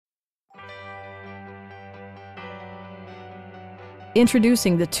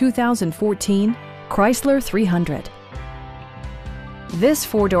Introducing the 2014 Chrysler 300. This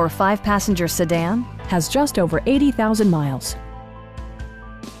four-door, five-passenger sedan has just over 80,000 miles.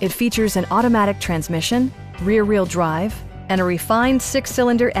 It features an automatic transmission, rear-wheel drive, and a refined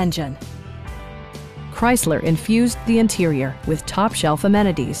six-cylinder engine. Chrysler infused the interior with top-shelf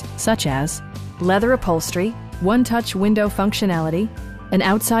amenities such as leather upholstery, one-touch window functionality, an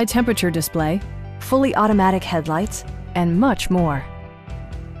outside temperature display, fully automatic headlights, and much more.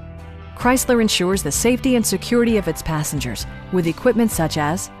 Chrysler ensures the safety and security of its passengers with equipment such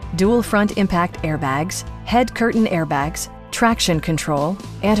as dual front impact airbags, head curtain airbags, traction control,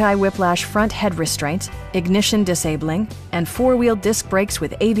 anti-whiplash front head restraints, ignition disabling, and four-wheel disc brakes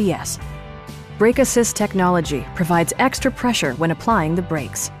with ABS. Brake Assist technology provides extra pressure when applying the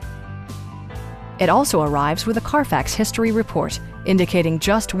brakes. It also arrives with a Carfax history report indicating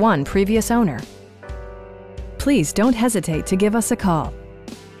just one previous owner. Please don't hesitate to give us a call.